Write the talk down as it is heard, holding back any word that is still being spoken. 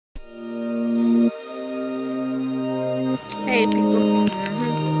Okay, people.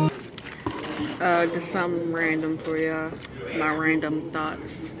 Just something random for y'all. My random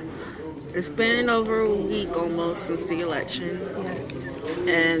thoughts. It's been over a week almost since the election. Yes.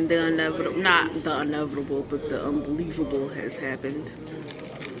 And the inevitable, not the inevitable, but the unbelievable has happened.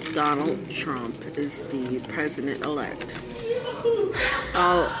 Donald Trump is the president-elect.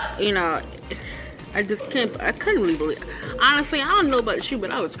 Oh, you know, I couldn't really believe it. Honestly, I don't know about you, but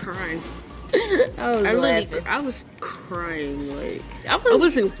I was crying. I was crying, like, I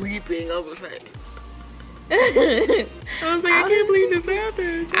wasn't weeping, I was like, I can't believe this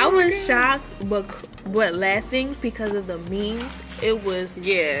happened. I was shocked, but laughing because of the memes. It was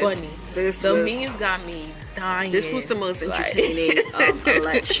funny. The memes got me dying. This was the most entertaining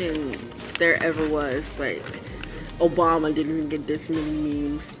election there ever was. Like, Obama didn't even get this many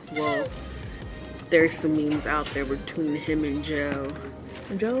memes. Well, there's some memes out there between him and Joe.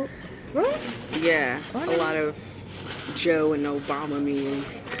 Joe? What? Yeah, a lot of Joe and Obama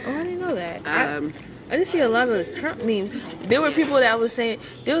memes. Oh, I didn't know that. I just see a lot of Trump memes. There were people that was saying,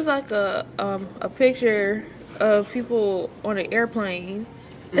 there was like a picture of people on an airplane,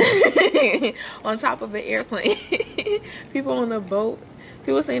 on top of an airplane. People on a boat.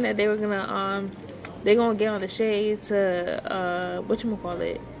 People saying that they were gonna get on the shade to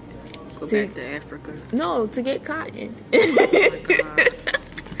whatchamacallit? Go back to Africa. No, to get cotton. Oh my God.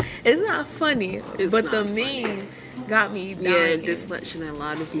 It's not funny, but the meme got me dying. Yeah, this election had a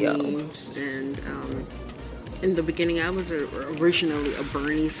lot of memes, and in the beginning, I was originally a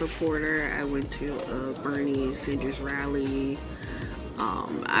Bernie supporter. I went to a Bernie Sanders rally.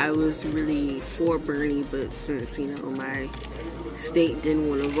 I was really for Bernie, but since, you know, my state didn't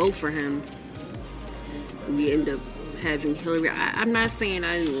want to vote for him, we ended up having Hillary. I'm not saying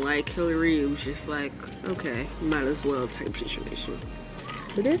I didn't like Hillary. It was just like, okay, might as well type situation.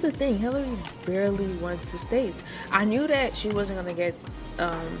 But there's the thing, Hillary barely went to states. I knew that she wasn't gonna get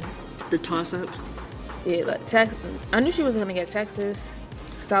the toss-ups. Yeah, like Texas. I knew she wasn't gonna get Texas,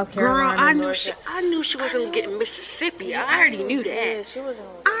 South Carolina. Girl, I knew she wasn't getting Mississippi. Yeah, I already knew that. Yeah, she wasn't.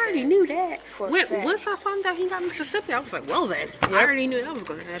 I already knew that. Once I found out he got Mississippi, I was like, well then, I already knew that was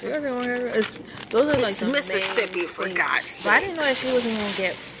gonna happen. She wasn't gonna have those are like the Mississippi, for God's sake. But I didn't know that she wasn't gonna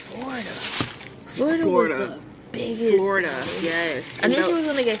get Florida. Florida was the biggest. Florida, yes. I knew she was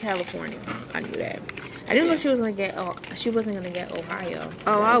gonna get California. I knew that. I didn't know she was gonna get. She wasn't gonna get Ohio.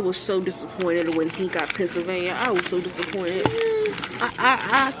 Oh, I was so disappointed when he got Pennsylvania. I was so disappointed.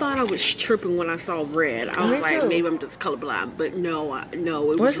 I thought I was tripping when I saw red. I was like, maybe I'm just colorblind, but no,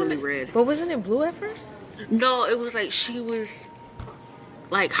 it was really red. But wasn't it blue at first? No, it was like she was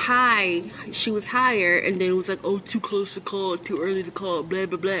like high. She was higher, and then it was like, oh, too close to call, too early to call, blah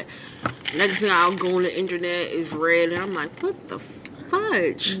blah blah. Next thing I'll go on the internet is red, and I'm like, what the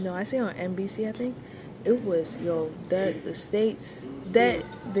fudge? No, I see on NBC. I think it was that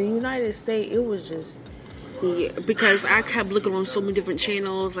the United States. It was just. Yeah, because I kept looking on so many different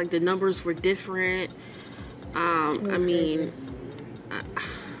channels, like the numbers were different. I mean,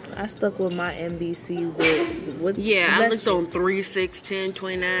 I stuck with my NBC with I looked on 3, 6, 10,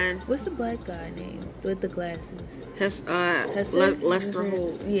 29. What's the black guy name with the glasses? Lester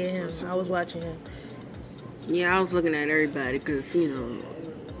Holt. Yeah, him. I was watching him. Yeah, I was looking at everybody because, you know,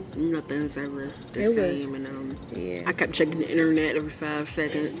 nothing's ever the same. And I kept checking the internet every 5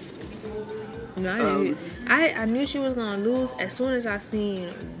 seconds. No, I knew she was gonna lose as soon as I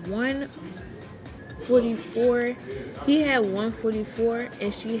seen 144. He had 144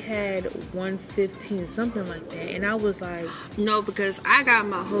 and she had 115, something like that. And I was like, no, because I got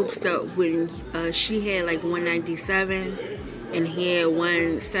my hopes up when she had like 197 and he had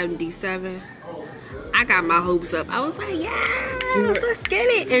 177. I got my hopes up. I was like, yes, let's get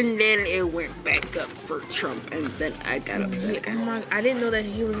it. And then it went back up for Trump. And then I got upset again. I didn't know that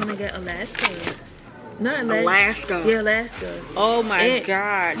he was going to get Alaska. Not Alaska. Yeah, Alaska. Oh, my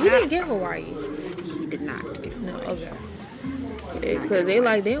God. He didn't get Hawaii. He did not get Hawaii. No, okay. Because they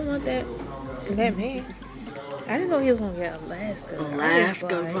don't want that man. I didn't know he was going to get Alaska.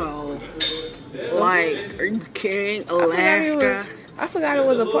 Alaska, bro. Like, are you kidding? Alaska. I forgot it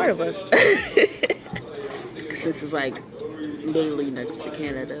was a part of us. Since it's like literally next to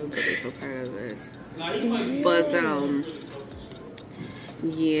Canada, but it's a part of us. But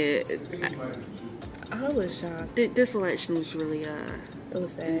I was shocked. This election was really it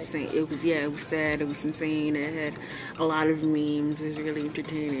was sad. insane. It was sad. It was insane. It had a lot of memes. It was really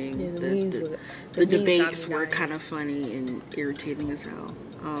entertaining. Yeah, the debates were kind of funny and irritating as hell.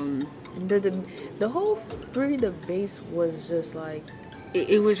 The whole free debates was just like.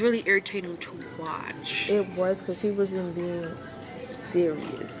 It was really irritating to watch. It was because he wasn't being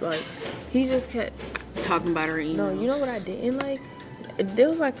serious. Like, he just kept talking about her emails. No, you know what I didn't like? There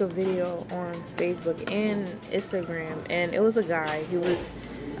was like a video on Facebook and Instagram, and it was a guy.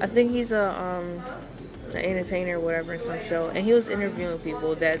 I think he's an entertainer or whatever in some show, and he was interviewing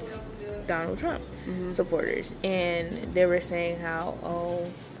people that's Donald Trump supporters, and they were saying how,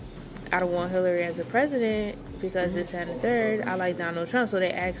 I don't want Hillary as a president because this and the third. I like Donald Trump. So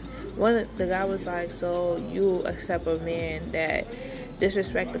they asked the guy was like, so you accept a man that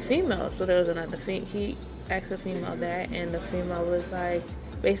disrespect the female? So there was another he asked the female that, and the female was like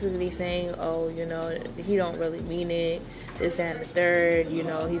basically saying, oh, he don't really mean it, this, that, and the third,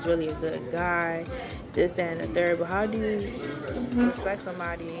 he's really a good guy, this, that, and the third. But how do you respect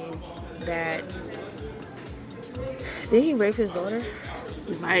somebody that, did he rape his daughter?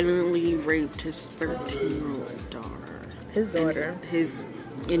 Violently raped his 13-year-old daughter. His daughter.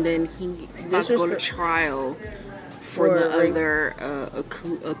 And then he got to go to trial for the other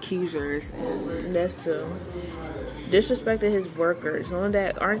accusers. That's true. Disrespected his workers.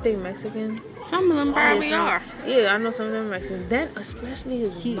 Aren't they Mexican? Some of them probably are. Yeah, I know some of them are Mexican. Then especially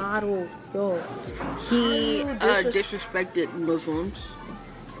his model, he disrespected Muslims.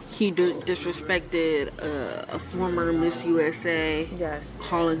 He disrespected a former Miss USA. Yes.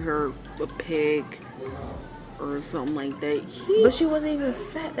 Calling her a pig or something like that. But she wasn't even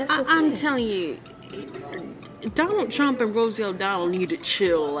fat. That's the thing. I'm telling you, Donald Trump and Rosie O'Donnell need to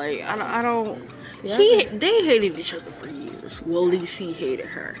chill. Like, I don't. Yeah. They hated each other for years. Well, at least he hated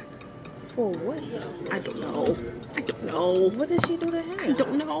her. For what? I don't know. What did she do to him? I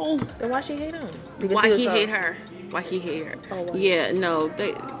don't know. Then why she hate him? Why he hate her? Why he hate her? Oh, wow. Yeah, no,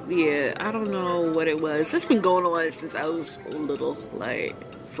 I don't know what it was. It's been going on since I was little, like,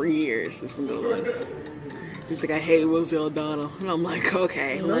 for years. It's been going on. He's like, I hate Rosie O'Donnell. And I'm like,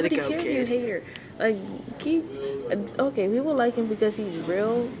 okay, let it go, kid. You hate her. Like, okay, people like him because he's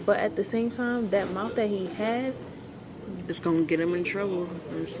real, but at the same time, that mouth that he has, it's gonna get him in trouble.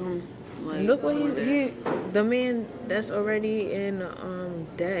 Look what the man that's already in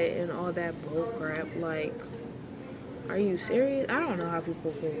debt and all that bull crap. Like, are you serious? I don't know how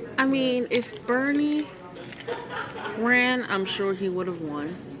people can. I mean, if Bernie ran, I'm sure he would have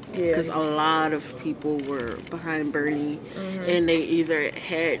won. Yeah. Because a lot of people were behind Bernie, and they either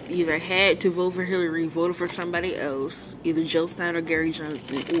had to vote for Hillary, voted for somebody else, either Jill Stein or Gary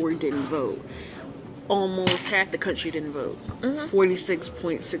Johnson, or didn't vote. Almost half the country didn't vote.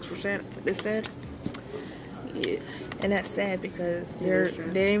 46.6%, they said. Yeah. And that's sad because they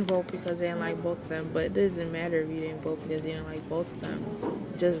didn't vote because they didn't like both of them. But it doesn't matter if you didn't vote because you didn't like both of them.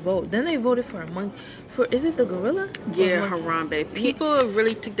 Just vote. Then they voted for a monkey. Is it the gorilla? Yeah, Harambe. People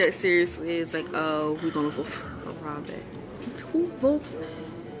really took that seriously. It's like, oh, we're going to vote for Harambe. Who votes?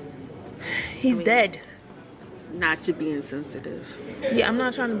 He's dead. Not to be insensitive. Yeah, I'm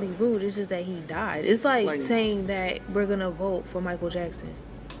not trying to be rude. It's just that he died. It's like saying that we're going to vote for Michael Jackson.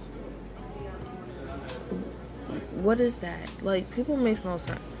 What is that? Like, people makes no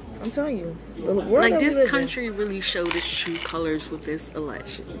sense. I'm telling you. Like, this country really showed its true colors with this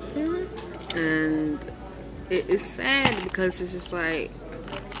election. And it's sad because it's just like...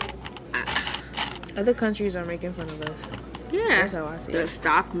 Other countries are making fun of us. Yeah. That's how I see it. The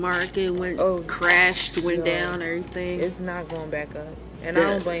stock market went down, everything. It's not going back up. And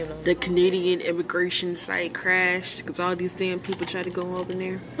I don't blame them. The Canadian immigration site crashed because all these damn people tried to go up in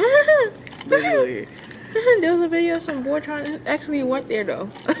there. There was a video of some boy trying to actually went there though.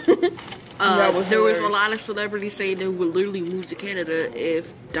 There was a lot of celebrities saying they would literally move to Canada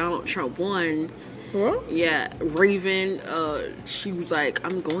if Donald Trump won. Huh? Yeah, Raven, she was like,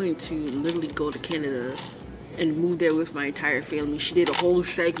 I'm going to literally go to Canada and move there with my entire family. She did a whole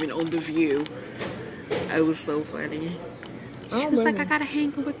segment on The View. It was so funny. She was like, I gotta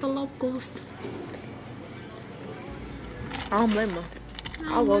hang with the locals. I don't blame her.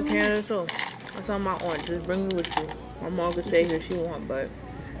 I'll go to Canada too. I told my aunt, just bring me with you. My mom could stay here if she want, but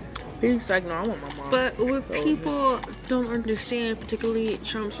he's like, no, I want my mom. But what people don't understand, particularly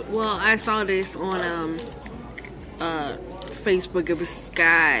Trump's, well, I saw this on Facebook. It was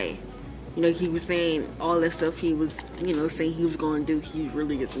Sky. You know, he was saying all that stuff he was, saying he was going to do. He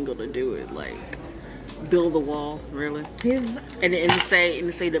really isn't going to do it. Like, build the wall, really. And to say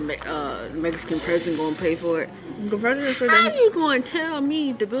the Mexican president going to pay for it. The president said, how are you going to tell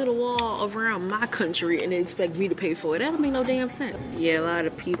me to build a wall around my country and expect me to pay for it? That don't make no damn sense. Yeah, a lot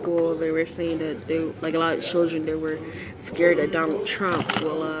of people, they were saying that a lot of children, they were scared that Donald Trump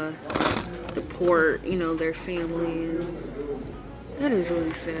will deport, their family, and that is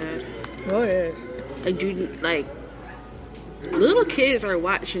really sad. Oh, it is. Little kids are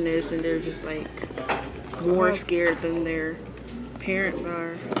watching this and they're just more scared than their parents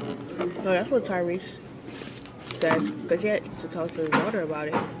are. Oh, that's what Tyrese sad because she had to talk to his daughter about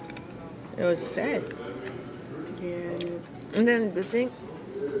it. It was just sad. Yeah. And then the thing,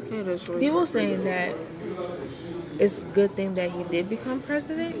 Yeah, that's really people saying that it's a good thing that he did become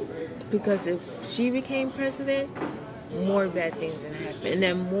president because if she became president, more bad things gonna happen, and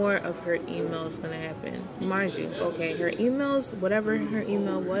then more of her emails gonna happen. Mind you, okay, her emails, whatever her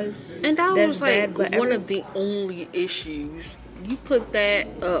email was, and that that's was like bad, but one of the only issues. You put that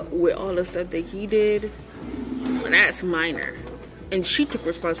up with all the stuff that he did, and that's minor. And she took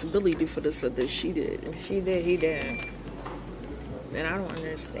responsibility for the stuff that she did. She did, he didn't. And I don't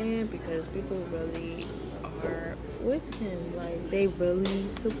understand because people really are with him. Like, they really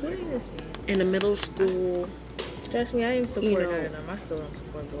supporting this man. In the middle school, Trust me, I ain't supporting none of them. I still don't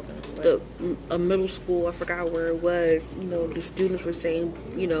support both of them. a middle school, I forgot where it was, the students were saying,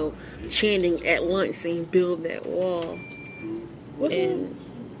 chanting at lunch saying, build that wall. And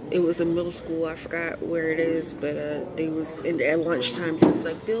it was a middle school, I forgot where it is, but they was, at lunchtime, it was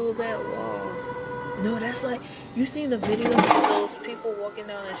like, build that wall. No, that's like, you seen the video of those people walking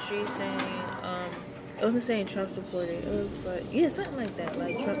down the street saying, it wasn't saying Trump supported. It was like, yeah, something like that,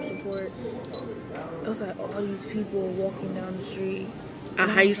 like Trump support. It was like all these people walking down the street. A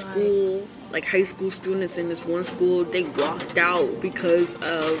high school, like high school students in this one school, they walked out because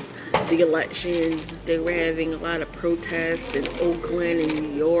of the election. They were having a lot of protests in Oakland and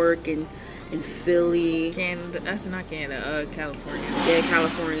New York and Philly. Canada, that's not Canada, California. Yeah,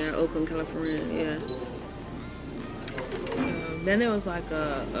 California, Oakland, California, yeah. Then there was like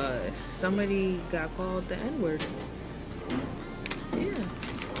somebody got called the N-word. Yeah.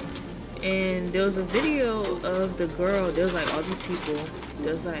 And there was a video of the girl. There was like all these people.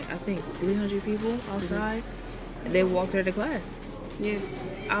 There was like, I think 300 people outside. Mm-hmm. And they walked her to class. Yeah.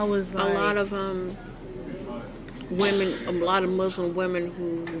 I was like, a lot of women, a lot of Muslim women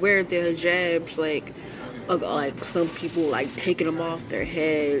who wear their hijabs, like some people like taking them off their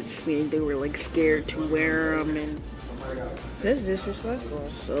heads, and they were like scared to wear them, and that's disrespectful.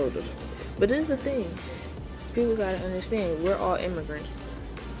 So disrespectful. But this is the thing, people gotta understand, we're all immigrants.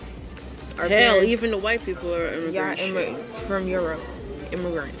 Our parents, even the white people are immigrants. Y'all from Europe.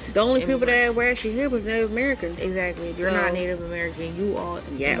 Immigrants. The only people that were actually here was Native Americans. Exactly. If you're not Native American, you all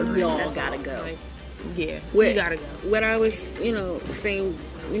we all gotta go. Like, yeah, we gotta go. What I was, saying,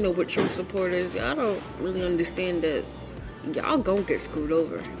 with Trump supporters, y'all don't really understand that y'all gonna get screwed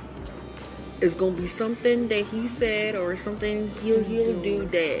over. It's gonna be something that he said or something he'll do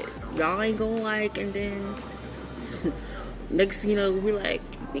that y'all ain't gonna like, and then next, we're like,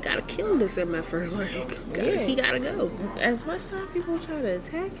 we gotta kill this MFR. Like, he gotta go. As much time people try to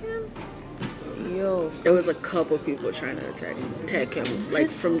attack him, there was a couple people trying to attack him,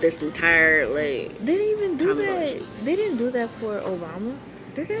 like from this entire They didn't even do that. They didn't do that for Obama,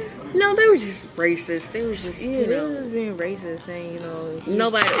 did they? No, they were just racist. They were just they were just being racist, saying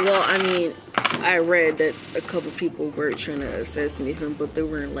nobody. Well, I mean, I read that a couple people were trying to assassinate him, but they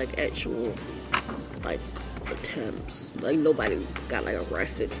weren't like actual attempts. Like nobody got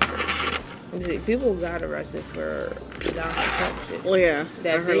arrested for that shit. People got arrested for Donald Trump shit. Oh yeah,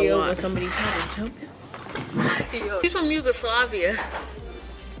 that video when somebody tried to jump him. He's from Yugoslavia.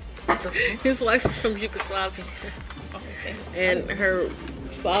 His wife is from Yugoslavia, and her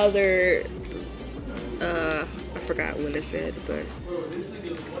father. I forgot what it said, but.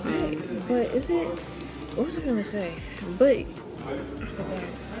 But is it? What was I gonna say? But I forgot.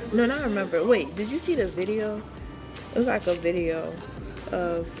 No, I remember. Wait, did you see the video? It was like a video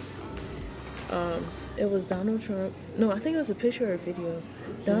of, it was Donald Trump. No, I think it was a picture or a video.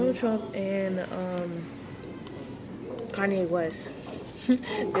 Donald Trump and, Kanye West.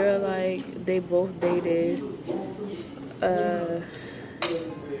 They're like, they both dated,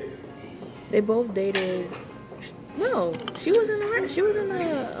 no, she was in the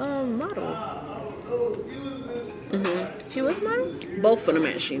model. Mm-hmm. She was a model? Both of them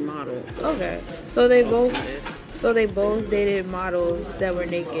actually modeled. Okay. So they both dated models that were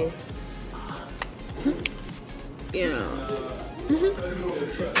naked. Mm-hmm.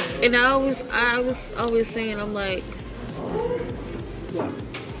 And I was always saying, I'm like,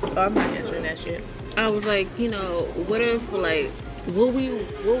 Oh, I'm not answering that shit. I was like, what if will we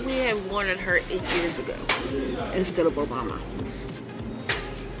have wanted her 8 years ago instead of Obama?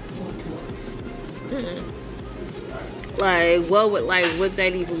 Mm-mm. Would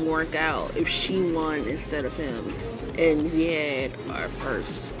that even work out if she won instead of him, and we had our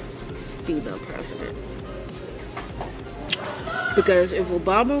first female president? Because if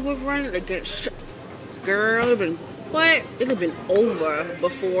Obama was running against, girl, it'd been what? It'd have been over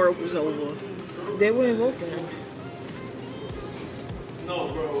before it was over. They wouldn't vote for him.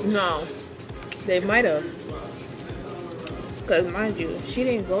 No, they might have. Because, mind you, she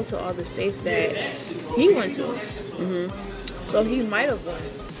didn't go to all the states that he went to. So he might have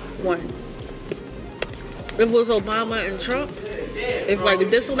won. If it was Obama and Trump, if like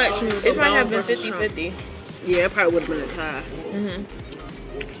this election was It might Obama have been versus 50-50. Trump, yeah, it probably would have been a tie.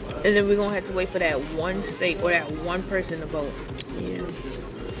 And then we're going to have to wait for that one state or that one person to vote. Yeah.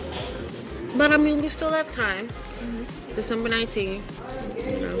 But I mean, we still have time. December 19th.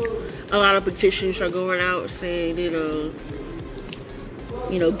 You know, a lot of petitions are going out saying, you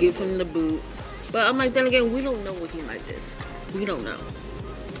know, give him the boot. But I'm like, then again, we don't know what he might do. We don't know.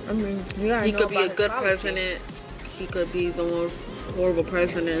 I mean, he could be a good president. He could be the most horrible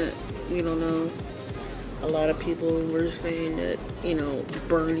president. We don't know. A lot of people were saying that, you know,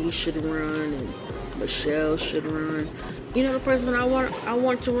 Bernie should run and Michelle should run. You know, the president I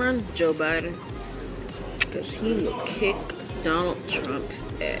want to run, Joe Biden, because he would kick Donald Trump's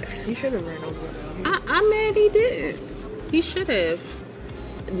ass. He should have ran over him. I'm mad he didn't. He should have.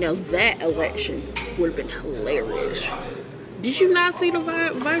 Now that election would have been hilarious. Did you not see the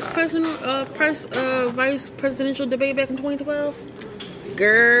vice presidential debate back in 2012?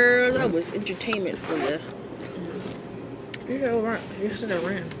 Girl, that was entertainment for you. You should have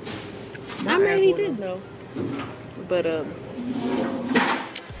ran. I mean, he did though. But it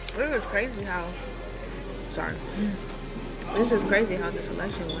was crazy how. Sorry. It's just crazy how this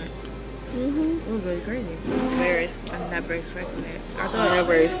election went. It was really crazy. Very. I never expected it. I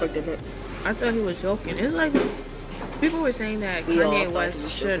never expected it. I thought he was joking. It's like people were saying that Kanye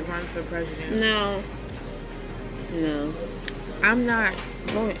West should run for president. No. I'm not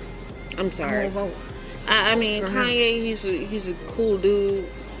voting. I'm sorry. I won't vote. I mean, Kanye, he's a cool dude,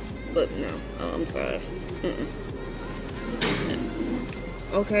 but no. Oh, I'm sorry.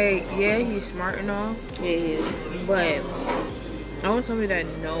 Okay, yeah, he's smart and all. Yeah, he is. But I want somebody that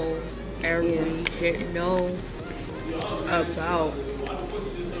know everything, know about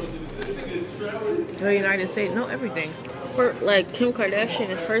the United States, know everything. For like Kim Kardashian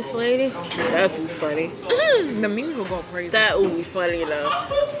as first lady, that'd be funny. The memes will go crazy. That would be funny though.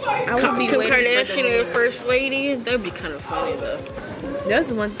 Kim Kardashian as first lady, that'd be kind of funny though. That's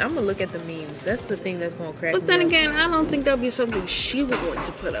the one. I'm gonna look at the memes. That's the thing that's gonna crack. But then again, I don't think that'd be something she would want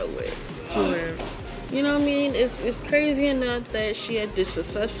to put up with. You know what I mean? It's crazy enough that she had this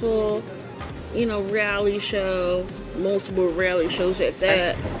successful, you know, reality show, multiple reality shows at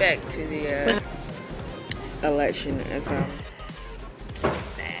that. Back to the election and so. It's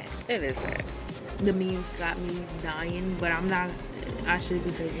sad. It is sad. The memes got me dying, but I'm not. I should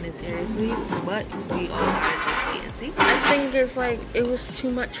be taking it seriously, but we all gotta just wait and see. I think it's like it was too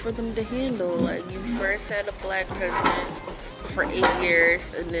much for them to handle. Like you first had a black president for 8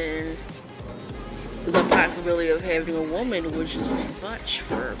 years, and then the possibility of having a woman was just too much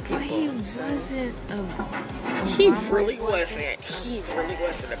for people. But he wasn't He really wasn't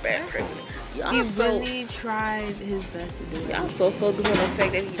a bad president. He really tried his best to do it. Y'all so focused on the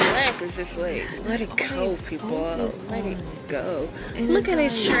fact that he's black. It's just like, let it go, people. Let it go. And look at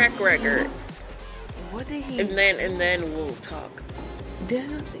his track record. What did he? And then we'll talk. There's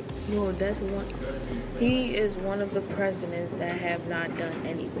nothing. No, that's one. He is one of the presidents that have not done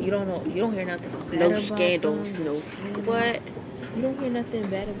anything. You don't know. You don't hear nothing bad no about scandals. them. No what? You don't hear nothing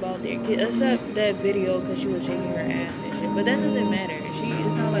bad about their kid, except that video because she was shaking her ass and shit. But that doesn't matter.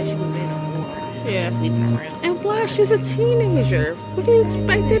 It's not like she was being on board. Yeah, sleeping around. And plus, she's a teenager. What do you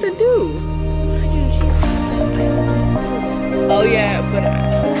expect her to do? Oh yeah, but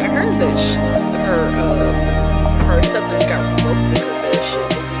I heard that her acceptance got revoked because of that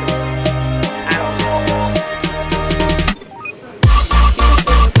shit. I don't know.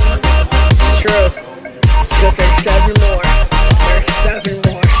 True. Because there's 7 more. There's 7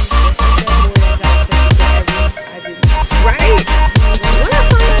 more. Right? When I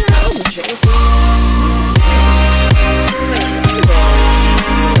find out, I'm joking.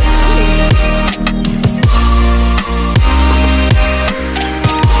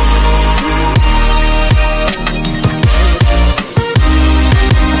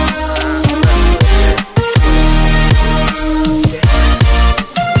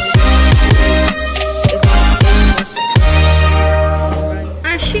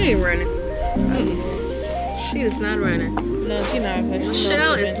 She ain't running. She is not running. No, she not.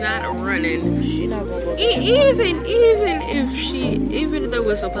 Michelle is not running. She not gonna go. Even if there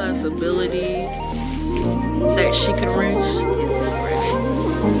was a possibility that she could run, she is not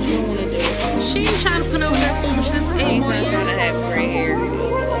running. She don't wanna do it. She ain't trying to put over that foolishness. She's not trying to have gray hair.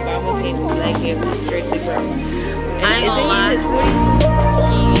 Obama paint black hair straight to brown. I ain't gonna lie.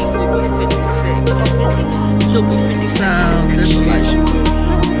 He will be 56. He'll be 57 this election.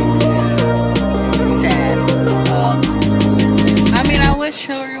 Sad.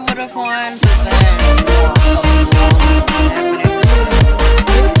 tough one, but then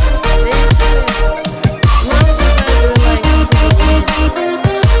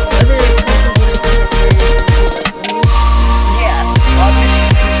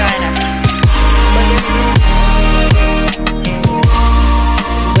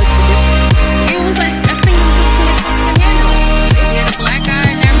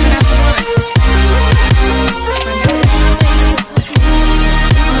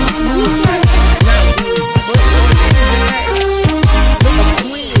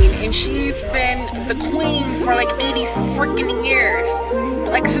the queen for like 80 freaking years.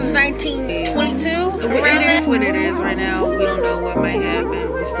 Like since 1922? It is what it is right now. We don't know what might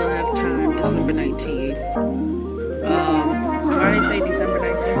happen. We still have time. December 19th. Why did they say December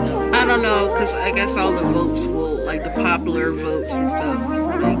 19th? I don't know, because I guess all the votes will, like the popular votes and stuff,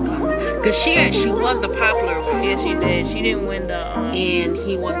 may come. Because she won the popular vote. Yeah, she did. She didn't win the, and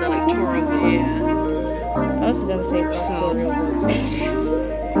he won the electoral vote. Yeah. I was gonna say electoral vote.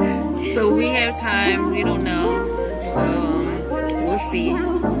 So we have time. We don't know. So we'll see.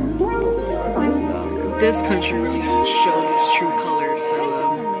 This country really showed its true colors.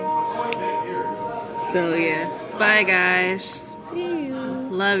 So yeah. Bye guys. See you.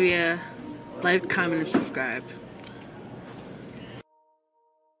 Love ya. Like, comment, and subscribe.